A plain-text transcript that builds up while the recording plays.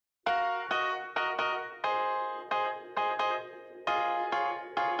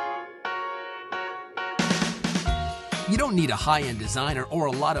You don't need a high-end designer or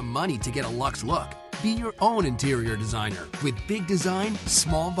a lot of money to get a luxe look. Be your own interior designer with big design,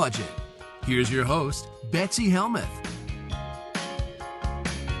 small budget. Here's your host, Betsy Helmuth.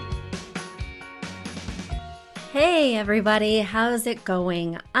 Hey everybody, how's it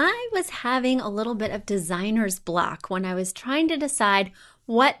going? I was having a little bit of designer's block when I was trying to decide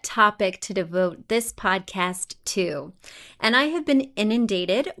what topic to devote this podcast to. And I have been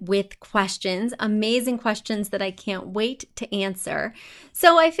inundated with questions, amazing questions that I can't wait to answer.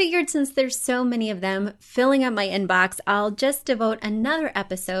 So I figured since there's so many of them filling up my inbox, I'll just devote another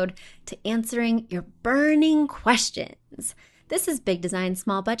episode to answering your burning questions. This is Big Design,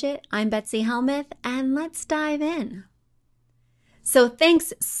 Small Budget. I'm Betsy Helmuth, and let's dive in. So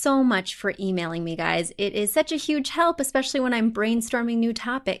thanks so much for emailing me, guys. It is such a huge help, especially when I'm brainstorming new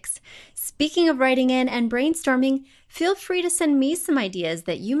topics. Speaking of writing in and brainstorming, feel free to send me some ideas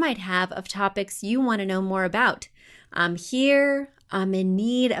that you might have of topics you want to know more about. I'm here. I'm in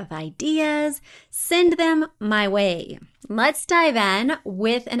need of ideas. Send them my way. Let's dive in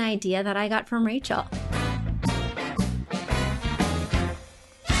with an idea that I got from Rachel.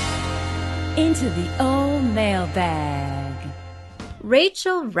 Into the old mailbag.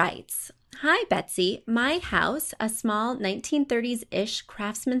 Rachel writes, "Hi Betsy, my house, a small 1930s-ish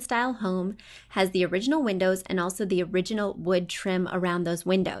craftsman-style home, has the original windows and also the original wood trim around those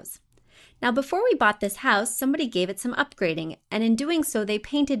windows. Now before we bought this house, somebody gave it some upgrading, and in doing so they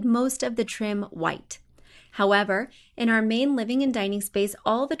painted most of the trim white. However, in our main living and dining space,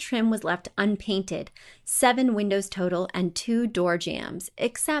 all the trim was left unpainted, 7 windows total and 2 door jambs,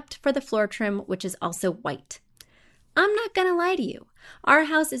 except for the floor trim, which is also white. I'm not gonna lie to you. Our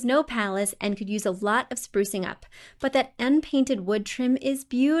house is no palace and could use a lot of sprucing up, but that unpainted wood trim is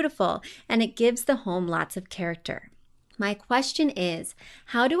beautiful and it gives the home lots of character. My question is,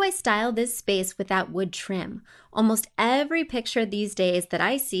 how do I style this space without wood trim? Almost every picture these days that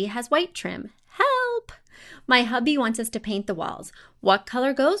I see has white trim. Help! My hubby wants us to paint the walls. What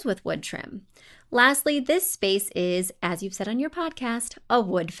color goes with wood trim? Lastly, this space is, as you've said on your podcast, a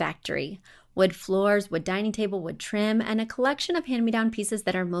wood factory. Wood floors, wood dining table, wood trim, and a collection of hand-me-down pieces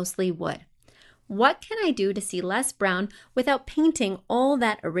that are mostly wood. What can I do to see less brown without painting all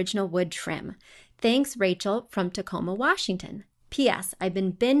that original wood trim? Thanks, Rachel from Tacoma, Washington. P.S. I've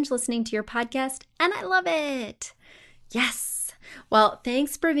been binge listening to your podcast and I love it." Yes. Well,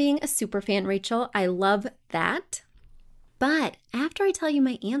 thanks for being a super fan, Rachel. I love that. But after I tell you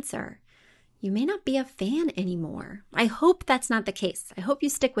my answer, you may not be a fan anymore. I hope that's not the case. I hope you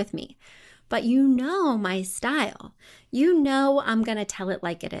stick with me. But you know my style. You know I'm going to tell it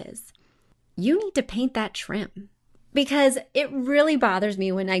like it is. You need to paint that trim. Because it really bothers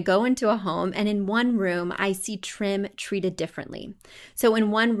me when I go into a home and in one room I see trim treated differently. So in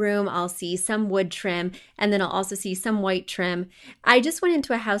one room I'll see some wood trim and then I'll also see some white trim. I just went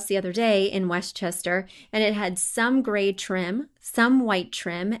into a house the other day in Westchester and it had some gray trim, some white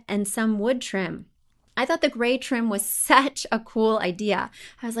trim, and some wood trim. I thought the gray trim was such a cool idea.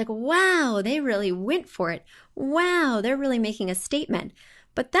 I was like, wow, they really went for it. Wow, they're really making a statement.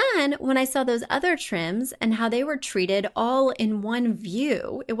 But then when I saw those other trims and how they were treated all in one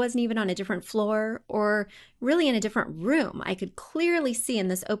view, it wasn't even on a different floor or really in a different room. I could clearly see in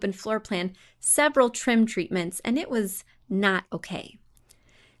this open floor plan several trim treatments, and it was not okay.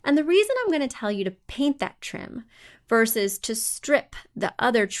 And the reason I'm going to tell you to paint that trim versus to strip the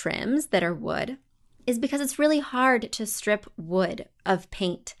other trims that are wood is because it's really hard to strip wood of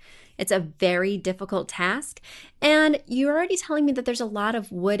paint. It's a very difficult task, and you're already telling me that there's a lot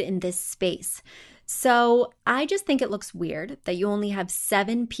of wood in this space. So I just think it looks weird that you only have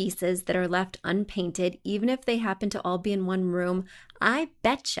 7 pieces that are left unpainted, even if they happen to all be in one room. I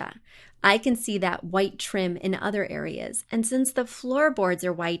betcha I can see that white trim in other areas. And since the floorboards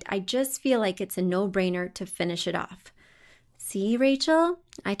are white, I just feel like it's a no-brainer to finish it off. See, Rachel,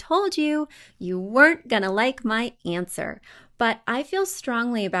 I told you, you weren't gonna like my answer. But I feel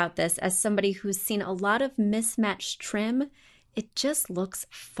strongly about this as somebody who's seen a lot of mismatched trim. It just looks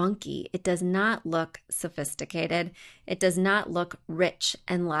funky. It does not look sophisticated. It does not look rich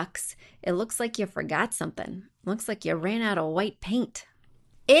and luxe. It looks like you forgot something. It looks like you ran out of white paint.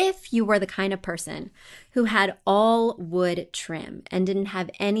 If you were the kind of person who had all wood trim and didn't have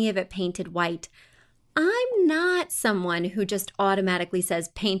any of it painted white, I'm not someone who just automatically says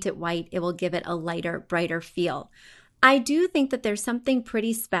paint it white, it will give it a lighter, brighter feel. I do think that there's something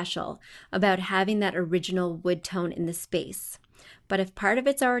pretty special about having that original wood tone in the space. But if part of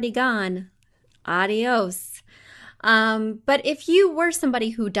it's already gone, adios. But if you were somebody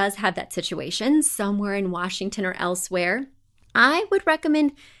who does have that situation somewhere in Washington or elsewhere, I would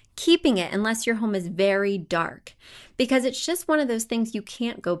recommend keeping it unless your home is very dark, because it's just one of those things you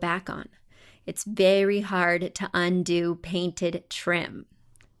can't go back on. It's very hard to undo painted trim.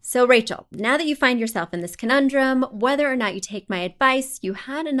 So Rachel, now that you find yourself in this conundrum, whether or not you take my advice, you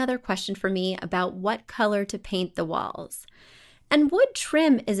had another question for me about what color to paint the walls. And wood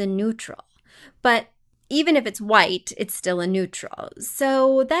trim is a neutral, but even if it's white, it's still a neutral.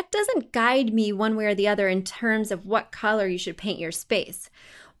 So that doesn't guide me one way or the other in terms of what color you should paint your space.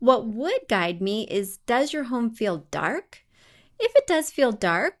 What would guide me is, does your home feel dark? If it does feel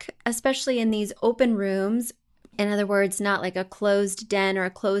dark, especially in these open rooms, in other words, not like a closed den or a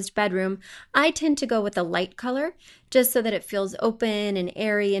closed bedroom, I tend to go with a light color just so that it feels open and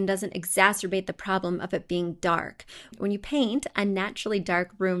airy and doesn't exacerbate the problem of it being dark. When you paint a naturally dark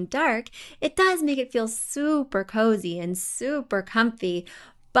room dark, it does make it feel super cozy and super comfy,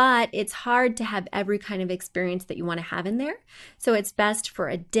 but it's hard to have every kind of experience that you want to have in there. So it's best for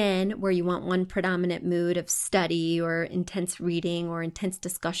a den where you want one predominant mood of study or intense reading or intense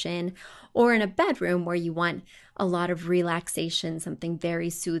discussion, or in a bedroom where you want a lot of relaxation, something very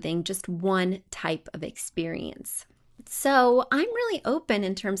soothing, just one type of experience. So I'm really open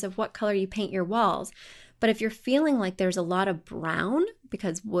in terms of what color you paint your walls. But if you're feeling like there's a lot of brown,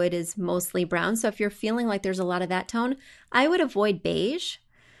 because wood is mostly brown, so if you're feeling like there's a lot of that tone, I would avoid beige.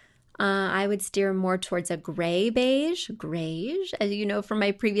 I would steer more towards a grayish, as you know from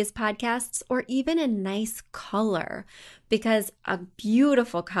my previous podcasts, or even a nice color, because a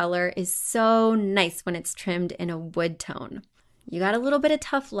beautiful color is so nice when it's trimmed in a wood tone. You got a little bit of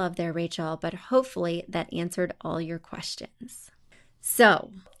tough love there, Rachel, but hopefully that answered all your questions. So,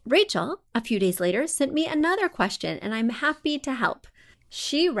 Rachel, a few days later, sent me another question, and I'm happy to help.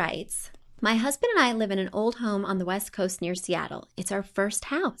 She writes, my husband and I live in an old home on the West Coast near Seattle. It's our first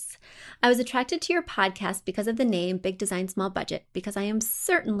house. I was attracted to your podcast because of the name Big Design Small Budget, because I am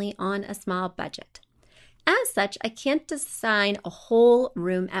certainly on a small budget. As such, I can't design a whole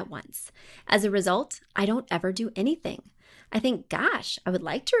room at once. As a result, I don't ever do anything. I think, gosh, I would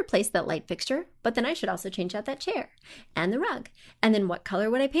like to replace that light fixture, but then I should also change out that chair and the rug. And then what color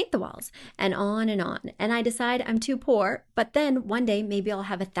would I paint the walls? And on and on. And I decide I'm too poor, but then one day maybe I'll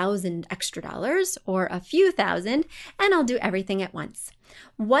have $1,000 extra or a few thousand, and I'll do everything at once.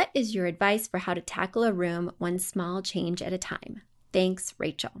 What is your advice for how to tackle a room one small change at a time? Thanks,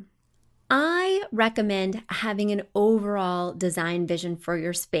 Rachel. I recommend having an overall design vision for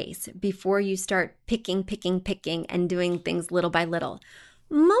your space before you start picking, and doing things little by little.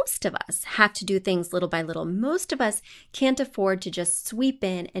 Most of us have to do things little by little. Most of us can't afford to just sweep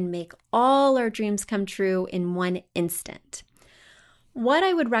in and make all our dreams come true in one instant. What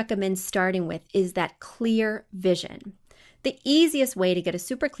I would recommend starting with is that clear vision. The easiest way to get a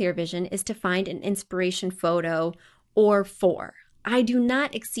super clear vision is to find an inspiration photo or 4. I do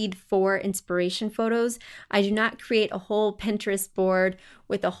not exceed 4 inspiration photos. I do not create a whole Pinterest board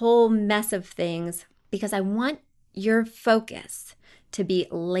with a whole mess of things, because I want your focus to be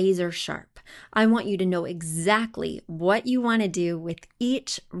laser sharp. I want you to know exactly what you want to do with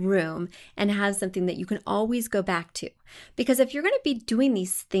each room and have something that you can always go back to. Because if you're going to be doing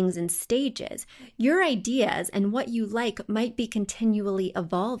these things in stages, your ideas and what you like might be continually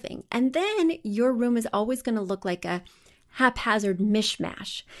evolving. And then your room is always going to look like a haphazard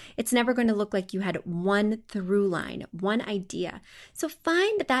mishmash. It's never going to look like you had one through line, one idea. So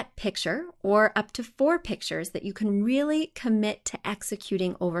find that picture or up to 4 pictures that you can really commit to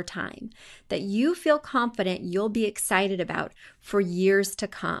executing over time, that you feel confident you'll be excited about for years to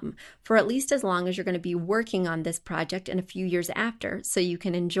come, for at least as long as you're going to be working on this project and a few years after, so you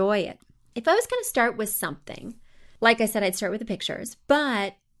can enjoy it. If I was going to start with something, like I said, I'd start with the pictures,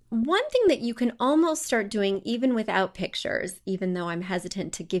 but one thing that you can almost start doing even without pictures, even though I'm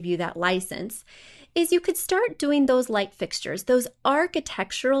hesitant to give you that license, is you could start doing those light fixtures, those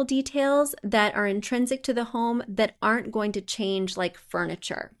architectural details that are intrinsic to the home that aren't going to change like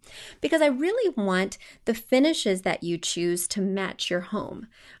furniture. Because I really want the finishes that you choose to match your home.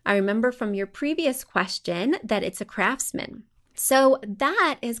 I remember from your previous question that it's a craftsman. So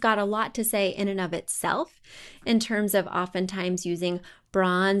that has got a lot to say in and of itself in terms of oftentimes using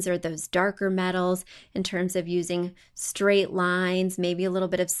bronze or those darker metals, in terms of using straight lines, maybe a little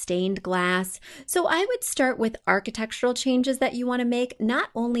bit of stained glass. So I would start with architectural changes that you want to make, not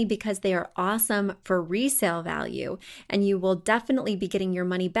only because they are awesome for resale value, and you will definitely be getting your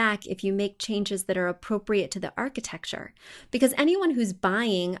money back if you make changes that are appropriate to the architecture. Because anyone who's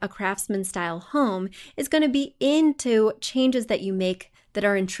buying a craftsman style home is going to be into changes that you make that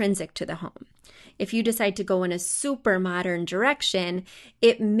are intrinsic to the home. If you decide to go in a super modern direction,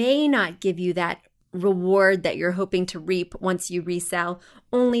 it may not give you that reward that you're hoping to reap once you resell,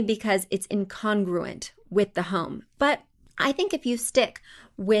 only because it's incongruent with the home. But I think if you stick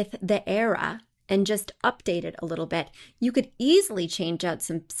with the era and just update it a little bit, you could easily change out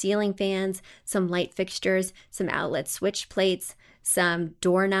some ceiling fans, some light fixtures, some outlet switch plates, some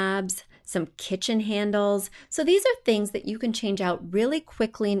doorknobs, some kitchen handles. So these are things that you can change out really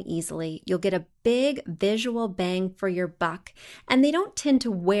quickly and easily. You'll get a big visual bang for your buck, and they don't tend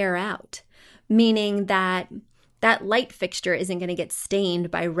to wear out, meaning that that light fixture isn't going to get stained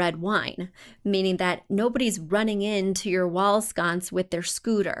by red wine, meaning that nobody's running into your wall sconce with their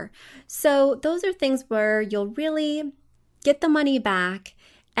scooter. So those are things where you'll really get the money back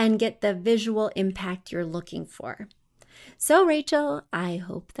and get the visual impact you're looking for. So Rachel, I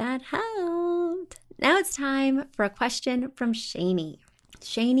hope that helped. Now it's time for a question from Shani.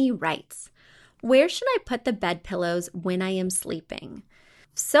 Shani writes, where should I put the bed pillows when I am sleeping?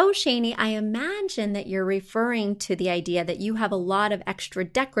 So Shani, I imagine that you're referring to the idea that you have a lot of extra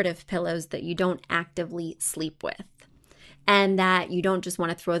decorative pillows that you don't actively sleep with, and that you don't just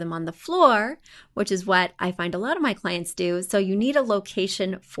want to throw them on the floor, which is what I find a lot of my clients do. So you need a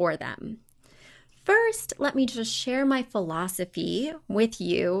location for them. First, let me just share my philosophy with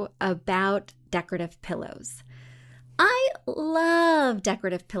you about decorative pillows. I love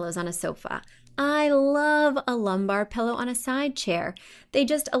decorative pillows on a sofa. I love a lumbar pillow on a side chair. They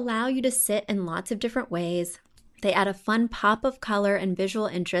just allow you to sit in lots of different ways. They add a fun pop of color and visual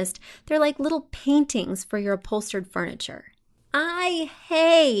interest. They're like little paintings for your upholstered furniture. I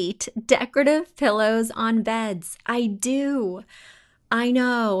hate decorative pillows on beds. I do. I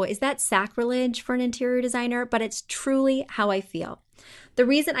know, is that sacrilege for an interior designer? But it's truly how I feel. The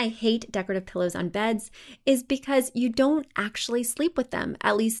reason I hate decorative pillows on beds is because you don't actually sleep with them.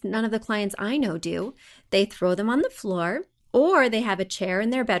 At least none of the clients I know do. They throw them on the floor, or they have a chair in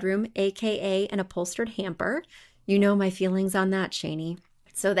their bedroom, aka an upholstered hamper. You know my feelings on that, Shani.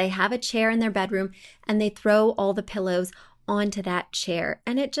 So they have a chair in their bedroom and they throw all the pillows onto that chair,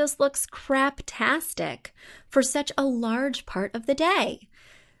 and it just looks craptastic for such a large part of the day.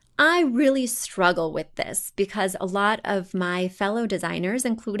 I really struggle with this because a lot of my fellow designers,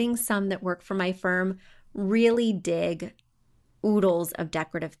 including some that work for my firm, really dig oodles of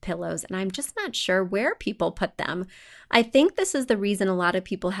decorative pillows, and I'm just not sure where people put them. I think this is the reason a lot of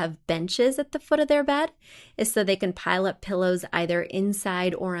people have benches at the foot of their bed, is so they can pile up pillows either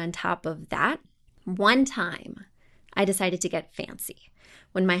inside or on top of that. One time, I decided to get fancy.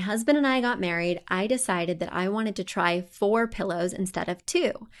 When my husband and I got married, I decided that I wanted to try 4 pillows instead of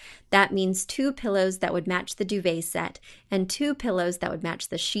 2. That means 2 pillows that would match the duvet set and 2 pillows that would match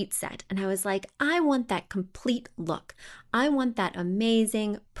the sheet set. And I was like, I want that complete look. I want that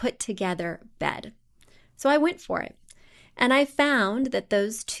amazing put together bed. So I went for it. And I found that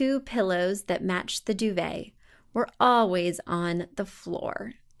those 2 pillows that matched the duvet were always on the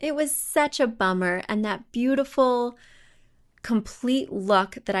floor. It was such a bummer, and that beautiful, complete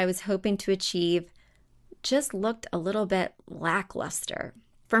look that I was hoping to achieve just looked a little bit lackluster.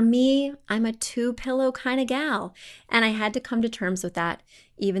 For me, I'm a 2-pillow kind of gal, and I had to come to terms with that,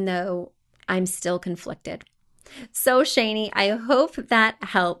 even though I'm still conflicted. So Shani, I hope that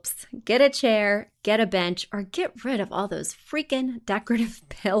helps. Get a chair, get a bench, or get rid of all those freaking decorative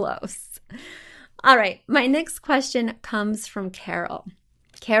pillows. All right, my next question comes from Carol.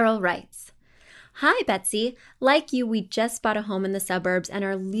 Carol writes, hi, Betsy. Like you, we just bought a home in the suburbs and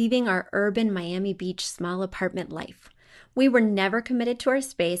are leaving our urban Miami Beach small apartment life. We were never committed to our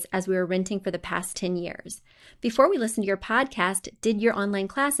space as we were renting for the past 10 years. Before we listened to your podcast, did your online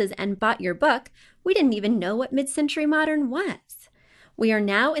classes, and bought your book, we didn't even know what mid-century modern was. We are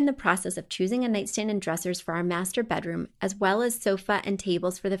now in the process of choosing a nightstand and dressers for our master bedroom, as well as sofa and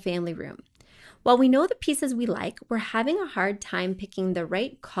tables for the family room. While we know the pieces we like, we're having a hard time picking the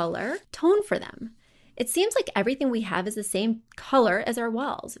right color tone for them. It seems like everything we have is the same color as our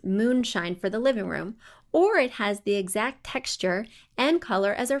walls, moonshine for the living room, or it has the exact texture and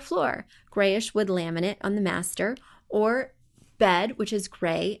color as our floor, grayish wood laminate on the master, or bed, which is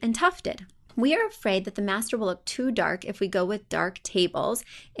gray and tufted. We are afraid that the master will look too dark if we go with dark tables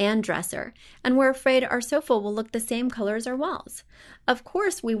and dresser, and we're afraid our sofa will look the same color as our walls. Of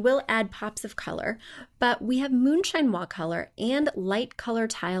course, we will add pops of color, but we have moonshine wall color and light color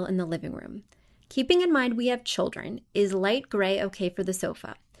tile in the living room. Keeping in mind we have children, is light gray okay for the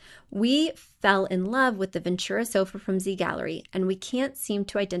sofa? We fell in love with the Ventura sofa from Z Gallery, and we can't seem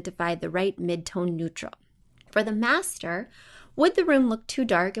to identify the right mid-tone neutral. For the master, Would the room look too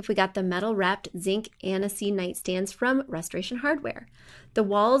dark if we got the metal-wrapped zinc Annecy nightstands from Restoration Hardware? The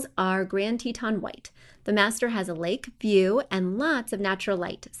walls are Grand Teton white. The master has a lake view and lots of natural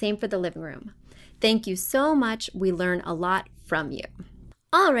light. Same for the living room. Thank you so much. We learn a lot from you.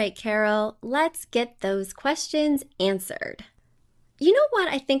 All right, Carol, let's get those questions answered. You know what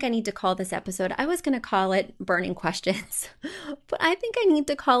I think I need to call this episode? I was going to call it Burning Questions, but I think I need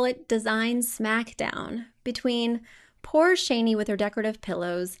to call it Design Smackdown between poor Shani with her decorative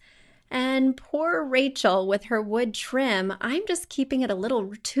pillows and poor Rachel with her wood trim. I'm just keeping it a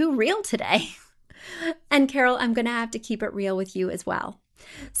little too real today. And Carol, I'm going to have to keep it real with you as well.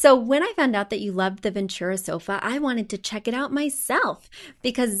 So when I found out that you loved the Ventura sofa, I wanted to check it out myself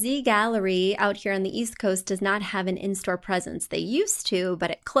because Z Gallery out here on the East Coast does not have an in-store presence. They used to, but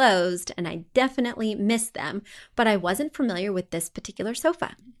it closed, and I definitely miss them, but I wasn't familiar with this particular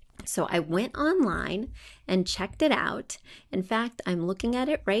sofa. So I went online and checked it out. In fact, I'm looking at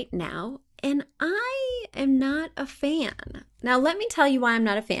it right now, and I am not a fan. Now, let me tell you why I'm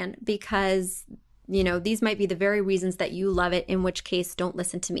not a fan, because these might be the very reasons that you love it, in which case, don't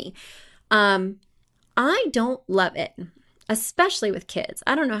listen to me. I don't love it, especially with kids.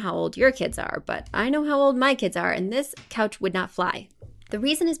 I don't know how old your kids are, but I know how old my kids are, and this couch would not fly. The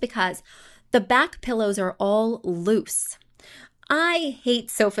reason is because the back pillows are all loose. I hate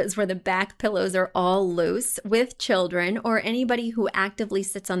sofas where the back pillows are all loose with children or anybody who actively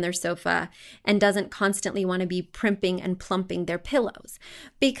sits on their sofa and doesn't constantly want to be primping and plumping their pillows,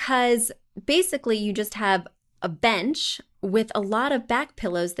 because basically you just have a bench with a lot of back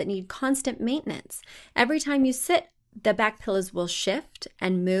pillows that need constant maintenance. Every time you sit, the back pillows will shift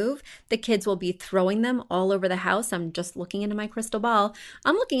and move. The kids will be throwing them all over the house. I'm just looking into my crystal ball.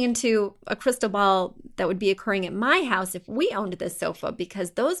 I'm looking into a crystal ball that would be occurring at my house if we owned this sofa,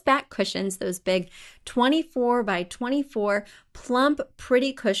 because those back cushions, those big 24 by 24 plump,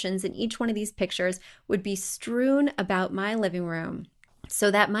 pretty cushions in each one of these pictures would be strewn about my living room, so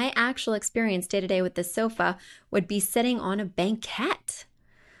that my actual experience day to day with this sofa would be sitting on a banquette.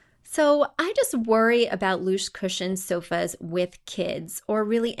 So I just worry about loose cushion sofas with kids, or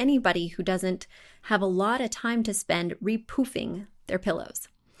really anybody who doesn't have a lot of time to spend repoofing their pillows.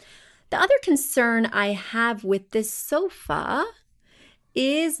 The other concern I have with this sofa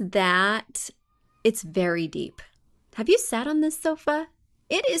is that it's very deep. Have you sat on this sofa?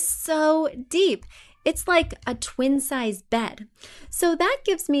 It is so deep. It's like a twin-size bed. So that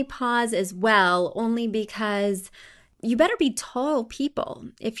gives me pause as well, only because you better be tall people.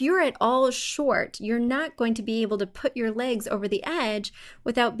 If you're at all short, you're not going to be able to put your legs over the edge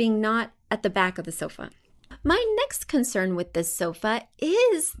without being not at the back of the sofa. My next concern with this sofa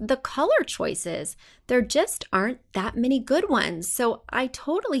is the color choices. There just aren't that many good ones. So I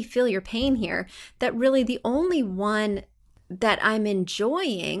totally feel your pain here, that really the only one that I'm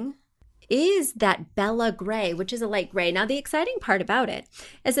enjoying is that Bella Gray, which is a light gray. Now, the exciting part about it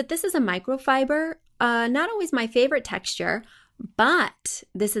is that this is a microfiber, not always my favorite texture, but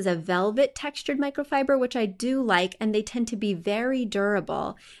this is a velvet textured microfiber, which I do like, and they tend to be very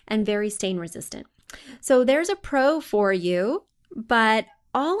durable and very stain resistant. So there's a pro for you, but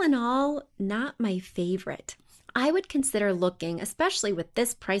all in all, not my favorite. I would consider looking, especially with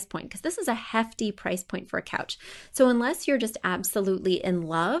this price point, because this is a hefty price point for a couch. So unless you're just absolutely in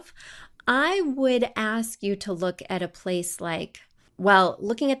love, I would ask you to look at a place like, well,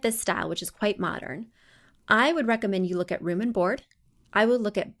 looking at this style, which is quite modern, I would recommend you look at Room and Board. I would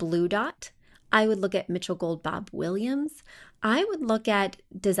look at Blue Dot. I would look at Mitchell Gold Bob Williams. I would look at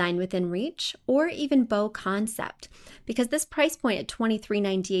Design Within Reach, or even Beau Concept, because this price point at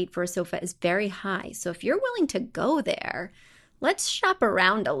 $23.98 for a sofa is very high. So if you're willing to go there, let's shop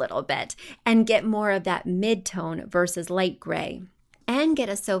around a little bit and get more of that mid-tone versus light gray, and get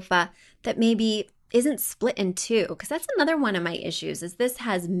a sofa that maybe isn't split in two, because that's another one of my issues, is this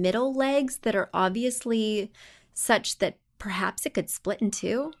has middle legs that are obviously such that perhaps it could split in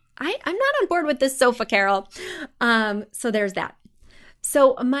two. I'm not on board with this sofa, Carol. So there's that.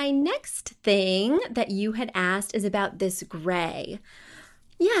 So my next thing that you had asked is about this gray.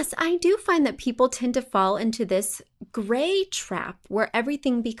 Yes, I do find that people tend to fall into this gray trap where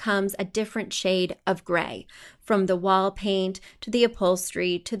everything becomes a different shade of gray, from the wall paint to the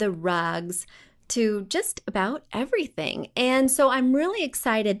upholstery to the rugs to just about everything. And so I'm really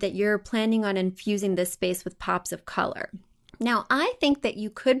excited that you're planning on infusing this space with pops of color. Now, I think that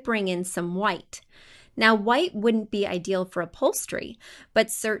you could bring in some white. Now, white wouldn't be ideal for upholstery, but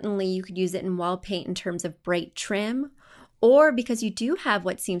certainly you could use it in wall paint in terms of bright trim, or because you do have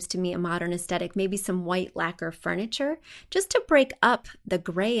what seems to me a modern aesthetic, maybe some white lacquer furniture, just to break up the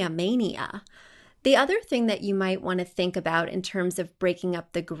gray mania. The other thing that you might want to think about in terms of breaking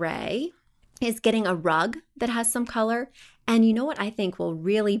up the gray is getting a rug that has some color. And you know what I think will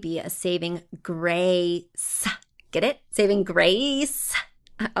really be a saving grace? Get it? Saving grace.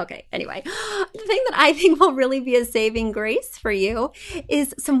 Okay, anyway, the thing that I think will really be a saving grace for you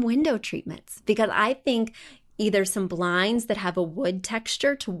is some window treatments, because I think either some blinds that have a wood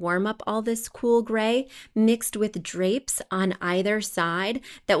texture to warm up all this cool gray mixed with drapes on either side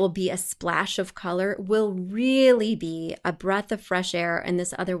that will be a splash of color will really be a breath of fresh air in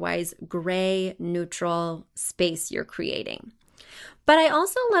this otherwise gray neutral space you're creating. But I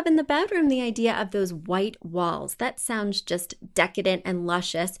also love in the bedroom the idea of those white walls. That sounds just decadent and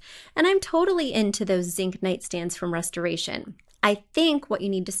luscious, and I'm totally into those zinc nightstands from Restoration. I think what you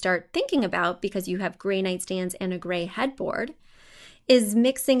need to start thinking about, because you have gray nightstands and a gray headboard, is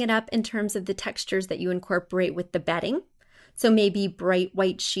mixing it up in terms of the textures that you incorporate with the bedding. So maybe bright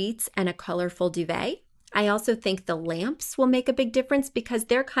white sheets and a colorful duvet. I also think the lamps will make a big difference because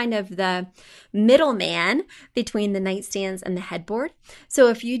they're kind of the middleman between the nightstands and the headboard. So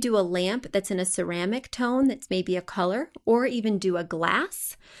if you do a lamp that's in a ceramic tone that's maybe a color, or even do a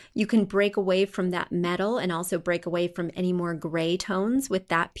glass, you can break away from that metal and also break away from any more gray tones with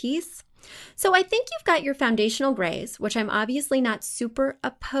that piece. So I think you've got your foundational grays, which I'm obviously not super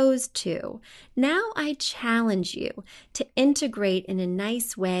opposed to. Now I challenge you to integrate in a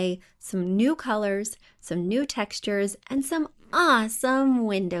nice way some new colors, some new textures, and some awesome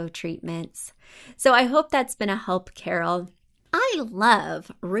window treatments. So I hope that's been a help, Carol. I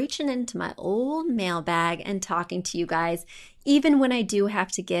love reaching into my old mailbag and talking to you guys, even when I do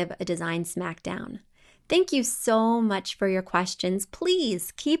have to give a design smackdown. Thank you so much for your questions.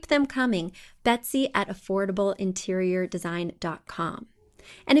 Please keep them coming. Betsy@affordableinteriordesign.com.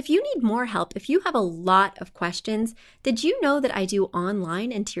 And if you need more help, if you have a lot of questions, did you know that I do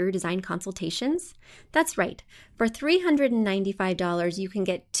online interior design consultations? That's right. For $395, you can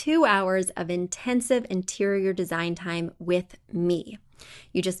get 2 hours of intensive interior design time with me.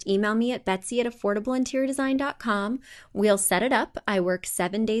 You just email me at betsy@affordableinteriordesign.com. We'll set it up. I work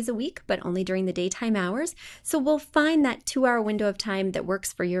 7 days a week, but only during the daytime hours. So we'll find that 2-hour window of time that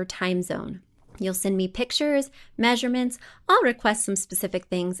works for your time zone. You'll send me pictures, measurements. I'll request some specific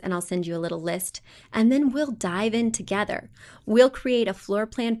things and I'll send you a little list. And then we'll dive in together. We'll create a floor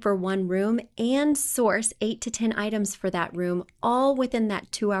plan for one room and source 8 to 10 items for that room, all within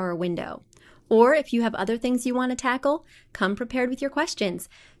that 2-hour window. Or if you have other things you want to tackle, come prepared with your questions.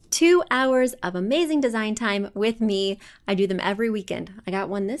 2 hours of amazing design time with me. I do them every weekend. I got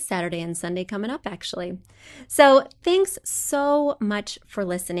one this Saturday and Sunday coming up, actually. So thanks so much for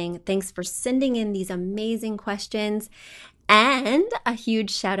listening. Thanks for sending in these amazing questions. And a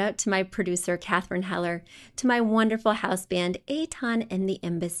huge shout out to my producer, Catherine Heller, to my wonderful house band, Aton and the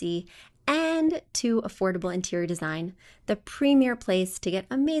Embassy, and to Affordable Interior Design, the premier place to get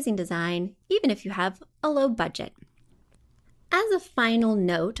amazing design, even if you have a low budget. As a final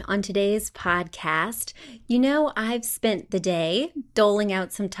note on today's podcast, you know I've spent the day doling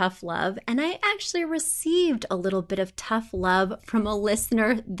out some tough love, and I actually received a little bit of tough love from a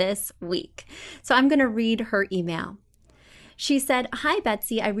listener this week. So I'm going to read her email. She said, "Hi,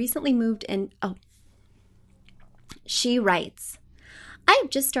 Betsy. I recently moved in." She writes, "I have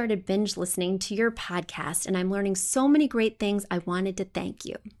just started binge listening to your podcast, and I'm learning so many great things. I wanted to thank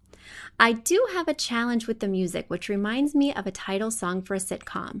you. I do have a challenge with the music, which reminds me of a title song for a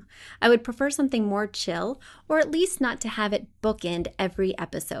sitcom. I would prefer something more chill, or at least not to have it bookend every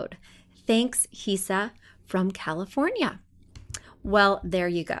episode. Thanks, Hisa from California." Well, there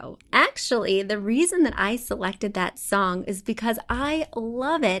you go. Actually, the reason that I selected that song is because I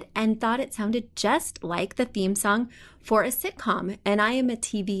love it and thought it sounded just like the theme song for a sitcom, and I am a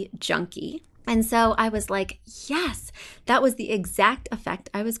TV junkie. And so I was like, yes, that was the exact effect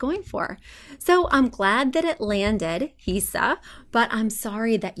I was going for. So I'm glad that it landed, Hisa, but I'm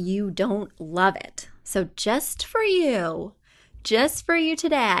sorry that you don't love it. So just for you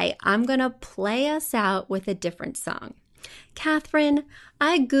today, I'm going to play us out with a different song. Catherine,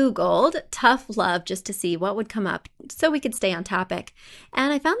 I Googled Tough Love just to see what would come up so we could stay on topic.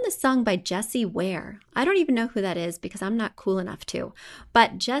 And I found this song by Jessie Ware. I don't even know who that is because I'm not cool enough to.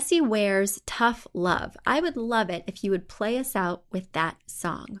 But Jessie Ware's Tough Love. I would love it if you would play us out with that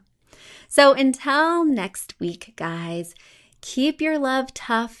song. So until next week, guys, keep your love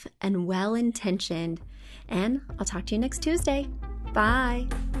tough and well-intentioned. And I'll talk to you next Tuesday. Bye.